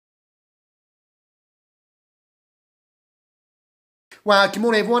Well, good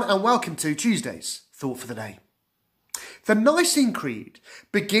morning everyone and welcome to Tuesday's Thought for the Day. The Nicene Creed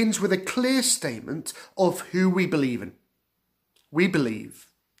begins with a clear statement of who we believe in. We believe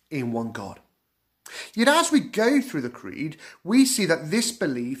in one God. Yet as we go through the Creed, we see that this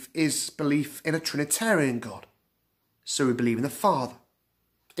belief is belief in a Trinitarian God. So we believe in the Father,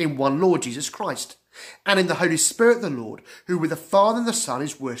 in one Lord Jesus Christ, and in the Holy Spirit the Lord, who with the Father and the Son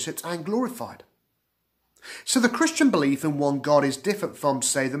is worshipped and glorified. So the Christian belief in one God is different from,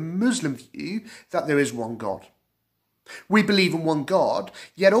 say, the Muslim view that there is one God. We believe in one God,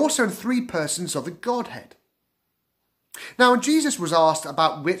 yet also in three persons of the Godhead. Now, when Jesus was asked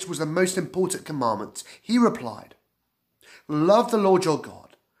about which was the most important commandment, he replied, "Love the Lord your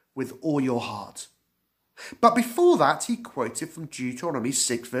God with all your heart." But before that, he quoted from Deuteronomy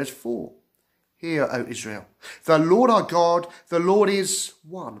 6 verse 4. "Hear, O Israel, the Lord our God, the Lord is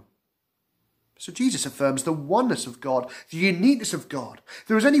one." So Jesus affirms the oneness of God, the uniqueness of God.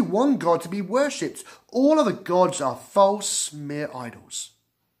 There is only one God to be worshipped. All other gods are false, mere idols.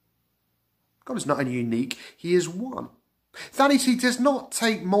 God is not only unique, he is one. That is, he does not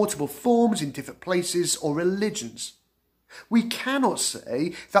take multiple forms in different places or religions. We cannot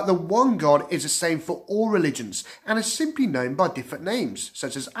say that the one God is the same for all religions and is simply known by different names,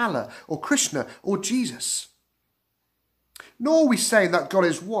 such as Allah or Krishna or Jesus. Nor are we saying that God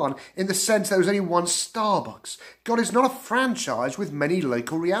is one in the sense that there is only one Starbucks. God is not a franchise with many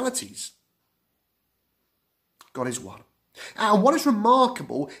local realities. God is one. And what is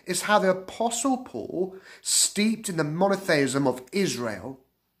remarkable is how the Apostle Paul, steeped in the monotheism of Israel,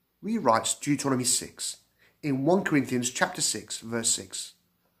 rewrites Deuteronomy 6 in 1 Corinthians chapter 6, verse 6.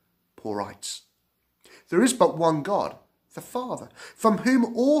 Paul writes, "There is but one God, the Father, from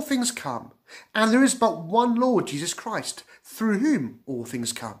whom all things come, and there is but one Lord, Jesus Christ, through whom all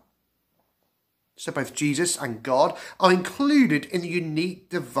things come." So both Jesus and God are included in the unique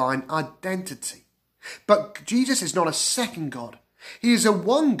divine identity. But Jesus is not a second God. He is a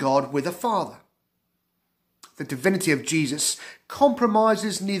one God with a Father. The divinity of Jesus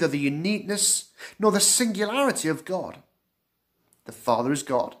compromises neither the uniqueness nor the singularity of God. The Father is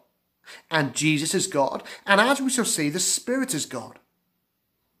God, and Jesus is God, and as we shall see, the Spirit is God.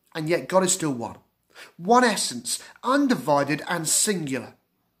 And yet God is still one. One essence, undivided and singular.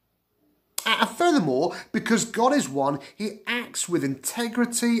 And furthermore, because God is one, he acts with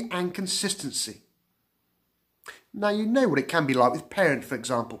integrity and consistency. Now you know what it can be like with parents, for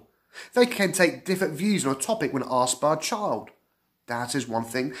example. They can take different views on a topic when asked by a child. Dad says one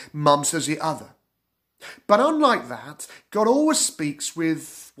thing, mum says the other. But unlike that, God always speaks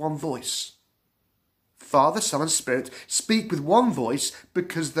with one voice. Father, Son and Spirit speak with one voice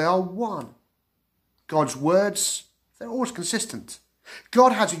because they are one. God's words, they're always consistent.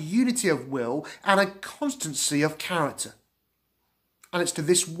 God has a unity of will and a constancy of character. And it's to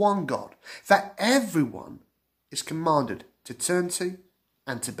this one God that everyone is commanded to turn to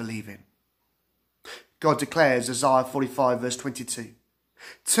and to believe in. God declares, Isaiah 45 verse 22,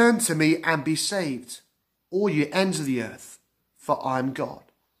 "Turn to me and be saved, all you ends of the earth, for I am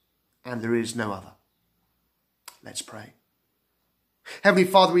God, and there is no other." Let's pray. Heavenly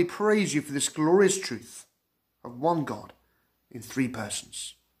Father, we praise you for this glorious truth of one God in three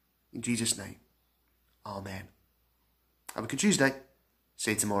persons. In Jesus' name, amen. Have a good Tuesday.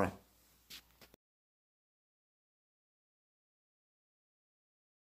 See you tomorrow.